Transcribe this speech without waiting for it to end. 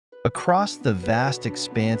Across the vast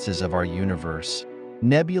expanses of our universe,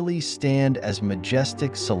 nebulae stand as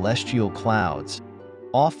majestic celestial clouds,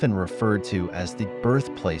 often referred to as the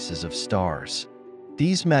birthplaces of stars.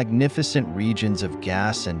 These magnificent regions of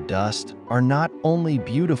gas and dust are not only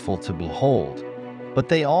beautiful to behold, but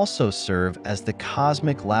they also serve as the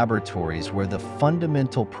cosmic laboratories where the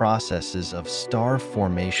fundamental processes of star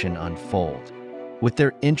formation unfold. With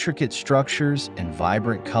their intricate structures and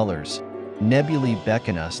vibrant colors, nebulae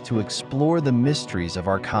beckon us to explore the mysteries of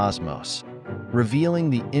our cosmos, revealing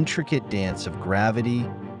the intricate dance of gravity,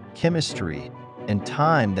 chemistry, and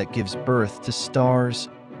time that gives birth to stars,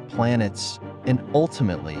 planets, and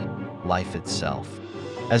ultimately, life itself.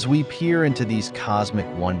 As we peer into these cosmic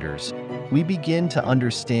wonders, we begin to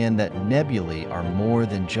understand that nebulae are more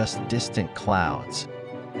than just distant clouds.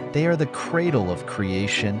 They are the cradle of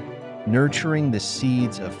creation, nurturing the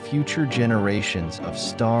seeds of future generations of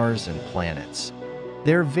stars and planets.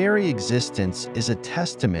 Their very existence is a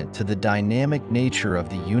testament to the dynamic nature of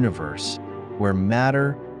the universe, where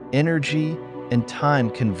matter, energy, and time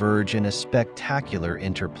converge in a spectacular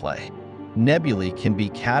interplay. Nebulae can be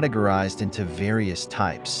categorized into various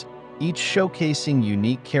types, each showcasing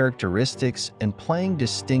unique characteristics and playing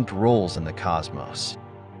distinct roles in the cosmos.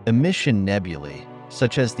 Emission nebulae,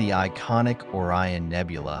 such as the iconic Orion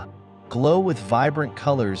Nebula, glow with vibrant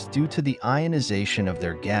colors due to the ionization of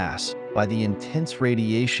their gas by the intense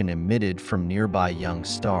radiation emitted from nearby young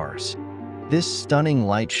stars. This stunning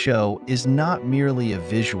light show is not merely a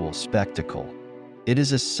visual spectacle. It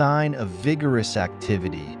is a sign of vigorous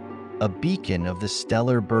activity, a beacon of the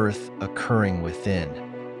stellar birth occurring within.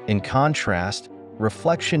 In contrast,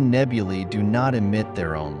 reflection nebulae do not emit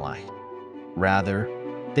their own light. Rather,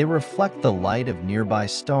 they reflect the light of nearby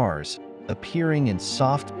stars, appearing in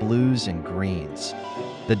soft blues and greens.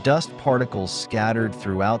 The dust particles scattered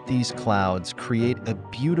throughout these clouds create a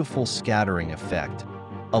beautiful scattering effect,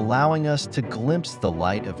 allowing us to glimpse the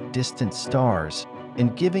light of distant stars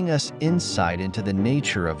and giving us insight into the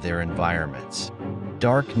nature of their environments.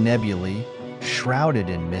 Dark nebulae, shrouded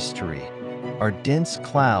in mystery, are dense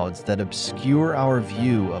clouds that obscure our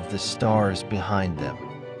view of the stars behind them.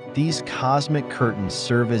 These cosmic curtains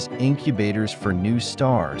serve as incubators for new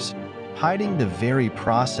stars, hiding the very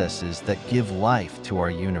processes that give life to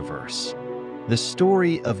our universe. The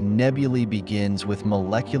story of nebulae begins with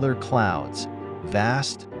molecular clouds,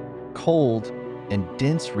 vast, cold, and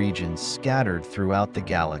dense regions scattered throughout the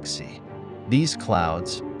galaxy. These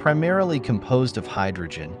clouds, primarily composed of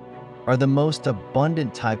hydrogen, are the most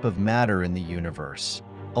abundant type of matter in the universe,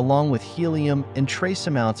 along with helium and trace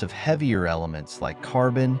amounts of heavier elements like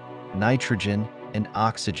carbon, nitrogen, and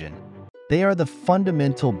oxygen. They are the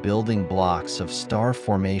fundamental building blocks of star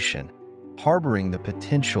formation, harboring the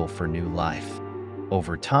potential for new life.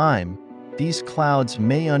 Over time, these clouds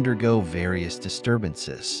may undergo various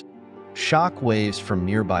disturbances. Shock waves from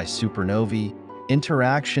nearby supernovae,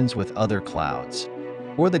 interactions with other clouds,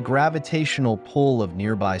 or the gravitational pull of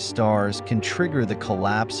nearby stars can trigger the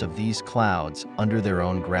collapse of these clouds under their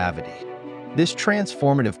own gravity. This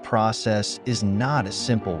transformative process is not a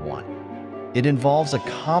simple one. It involves a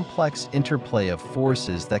complex interplay of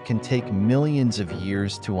forces that can take millions of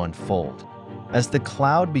years to unfold. As the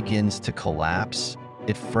cloud begins to collapse,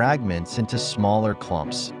 it fragments into smaller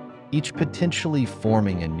clumps, each potentially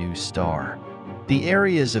forming a new star. The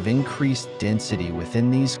areas of increased density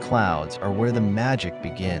within these clouds are where the magic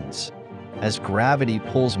begins, as gravity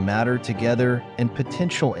pulls matter together and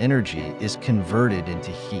potential energy is converted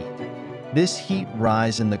into heat. This heat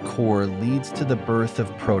rise in the core leads to the birth of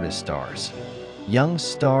protostars, young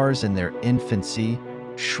stars in their infancy,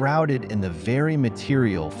 shrouded in the very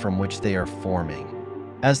material from which they are forming.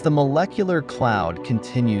 As the molecular cloud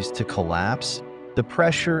continues to collapse, the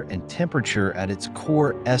pressure and temperature at its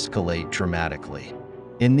core escalate dramatically.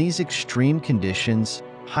 In these extreme conditions,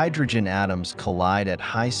 hydrogen atoms collide at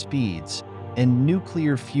high speeds and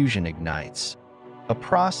nuclear fusion ignites, a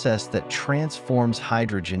process that transforms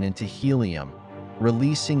hydrogen into helium,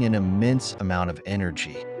 releasing an immense amount of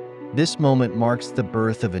energy. This moment marks the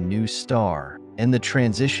birth of a new star and the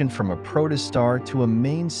transition from a protostar to a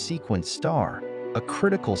main sequence star, a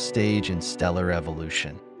critical stage in stellar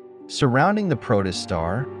evolution. Surrounding the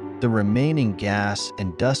protostar, the remaining gas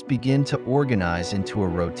and dust begin to organize into a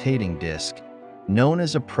rotating disk, known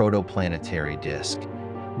as a protoplanetary disk.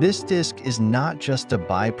 This disk is not just a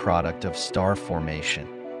byproduct of star formation.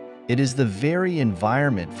 It is the very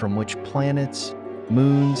environment from which planets,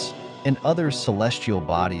 moons, and other celestial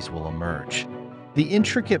bodies will emerge. The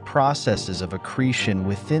intricate processes of accretion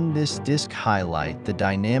within this disk highlight the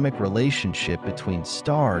dynamic relationship between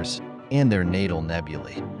stars and their natal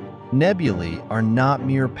nebulae. Nebulae are not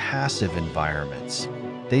mere passive environments.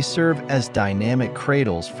 They serve as dynamic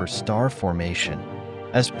cradles for star formation.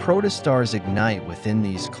 As protostars ignite within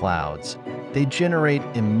these clouds, they generate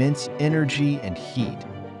immense energy and heat,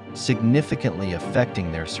 significantly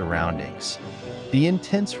affecting their surroundings. The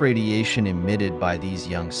intense radiation emitted by these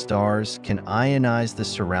young stars can ionize the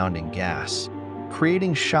surrounding gas,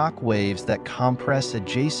 creating shock waves that compress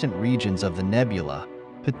adjacent regions of the nebula,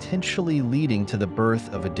 potentially leading to the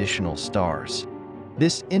birth of additional stars.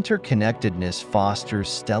 This interconnectedness fosters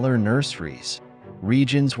stellar nurseries,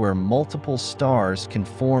 regions where multiple stars can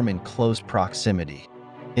form in close proximity.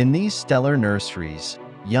 In these stellar nurseries,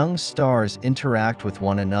 young stars interact with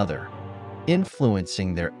one another,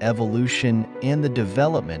 influencing their evolution and the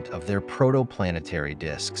development of their protoplanetary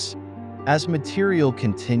disks. As material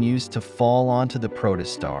continues to fall onto the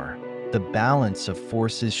protostar, the balance of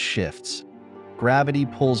forces shifts. Gravity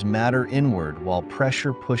pulls matter inward while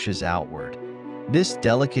pressure pushes outward. This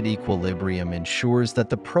delicate equilibrium ensures that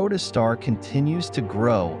the protostar continues to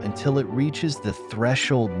grow until it reaches the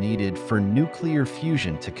threshold needed for nuclear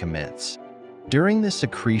fusion to commence. During this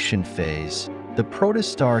accretion phase, the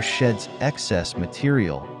protostar sheds excess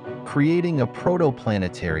material, creating a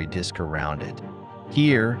protoplanetary disk around it.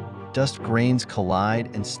 Here, dust grains collide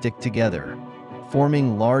and stick together,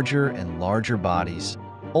 forming larger and larger bodies,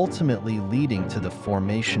 ultimately leading to the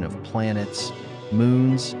formation of planets,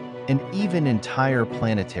 moons, and even entire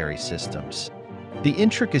planetary systems. The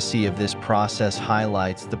intricacy of this process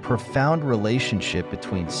highlights the profound relationship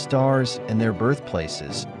between stars and their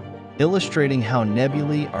birthplaces, illustrating how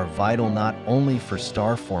nebulae are vital not only for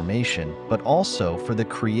star formation, but also for the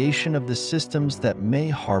creation of the systems that may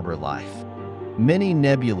harbor life. Many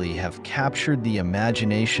nebulae have captured the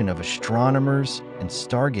imagination of astronomers and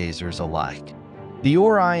stargazers alike. The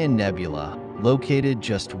Orion Nebula, located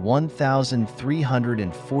just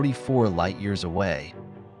 1,344 light-years away,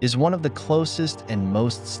 is one of the closest and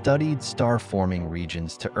most studied star-forming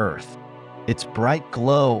regions to Earth. Its bright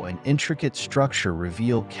glow and intricate structure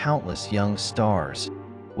reveal countless young stars,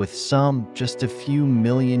 with some just a few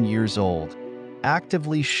million years old,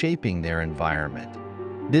 actively shaping their environment.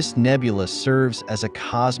 This nebula serves as a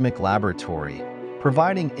cosmic laboratory,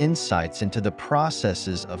 providing insights into the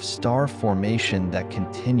processes of star formation that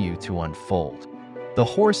continue to unfold. The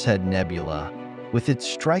Horsehead Nebula, with its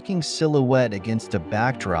striking silhouette against a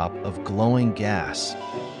backdrop of glowing gas,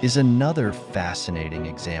 is another fascinating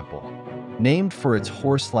example. Named for its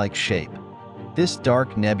horse-like shape, this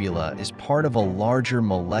dark nebula is part of a larger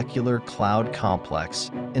molecular cloud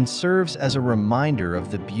complex and serves as a reminder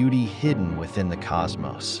of the beauty hidden within the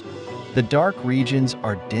cosmos. The dark regions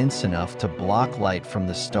are dense enough to block light from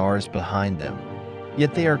the stars behind them,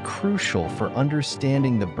 yet they are crucial for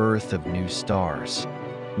understanding the birth of new stars.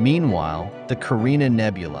 Meanwhile, the Carina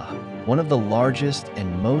Nebula, one of the largest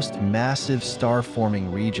and most massive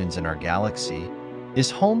star-forming regions in our galaxy,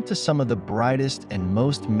 is home to some of the brightest and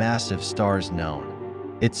most massive stars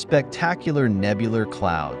known. Its spectacular nebular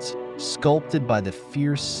clouds, sculpted by the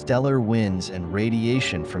fierce stellar winds and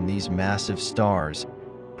radiation from these massive stars,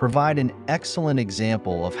 provide an excellent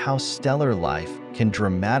example of how stellar life can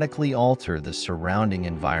dramatically alter the surrounding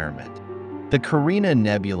environment. The Carina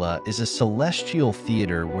Nebula is a celestial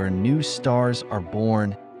theater where new stars are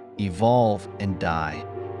born, evolve, and die,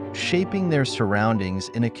 shaping their surroundings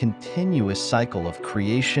in a continuous cycle of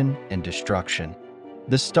creation and destruction.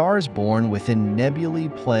 The stars born within nebulae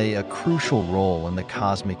play a crucial role in the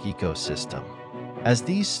cosmic ecosystem. As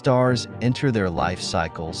these stars enter their life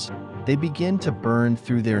cycles, they begin to burn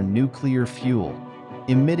through their nuclear fuel,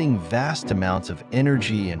 emitting vast amounts of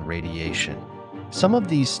energy and radiation. Some of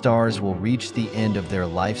these stars will reach the end of their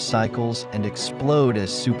life cycles and explode as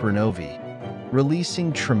supernovae,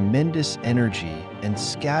 releasing tremendous energy and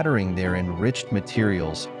scattering their enriched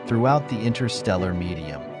materials throughout the interstellar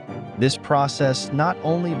medium. This process not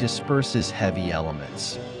only disperses heavy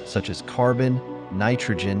elements, such as carbon,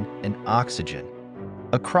 nitrogen, and oxygen,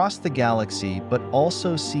 across the galaxy, but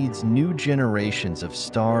also seeds new generations of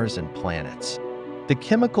stars and planets. The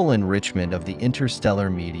chemical enrichment of the interstellar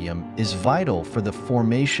medium is vital for the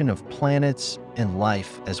formation of planets and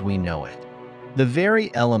life as we know it. The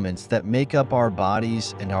very elements that make up our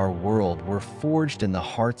bodies and our world were forged in the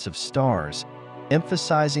hearts of stars,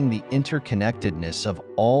 emphasizing the interconnectedness of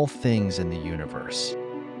all things in the universe.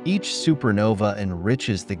 Each supernova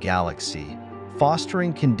enriches the galaxy,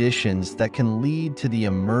 fostering conditions that can lead to the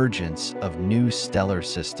emergence of new stellar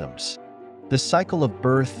systems. The cycle of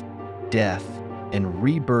birth, death, and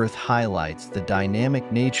rebirth highlights the dynamic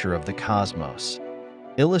nature of the cosmos,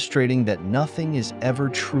 illustrating that nothing is ever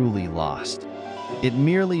truly lost. It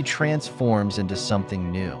merely transforms into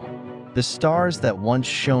something new. The stars that once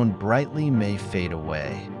shone brightly may fade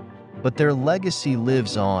away, but their legacy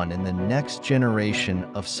lives on in the next generation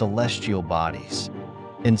of celestial bodies.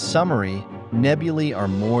 In summary, nebulae are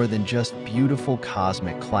more than just beautiful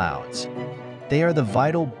cosmic clouds. They are the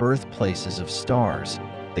vital birthplaces of stars,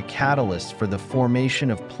 the catalyst for the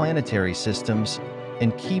formation of planetary systems,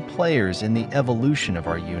 and key players in the evolution of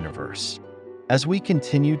our universe. As we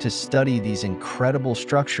continue to study these incredible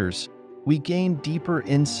structures, we gain deeper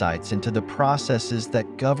insights into the processes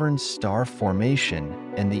that govern star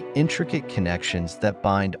formation and the intricate connections that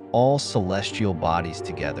bind all celestial bodies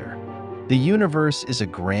together. The universe is a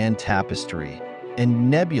grand tapestry,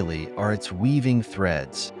 and nebulae are its weaving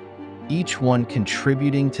threads, each one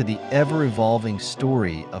contributing to the ever-evolving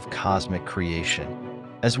story of cosmic creation.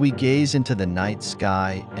 As we gaze into the night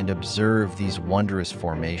sky and observe these wondrous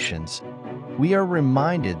formations, we are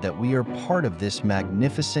reminded that we are part of this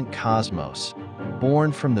magnificent cosmos,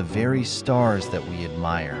 born from the very stars that we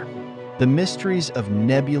admire. The mysteries of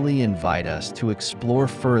nebulae invite us to explore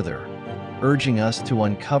further, urging us to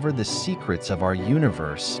uncover the secrets of our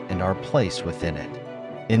universe and our place within it.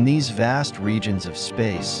 In these vast regions of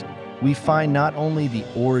space, we find not only the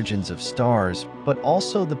origins of stars, but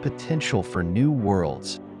also the potential for new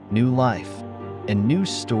worlds, new life, and new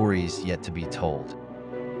stories yet to be told.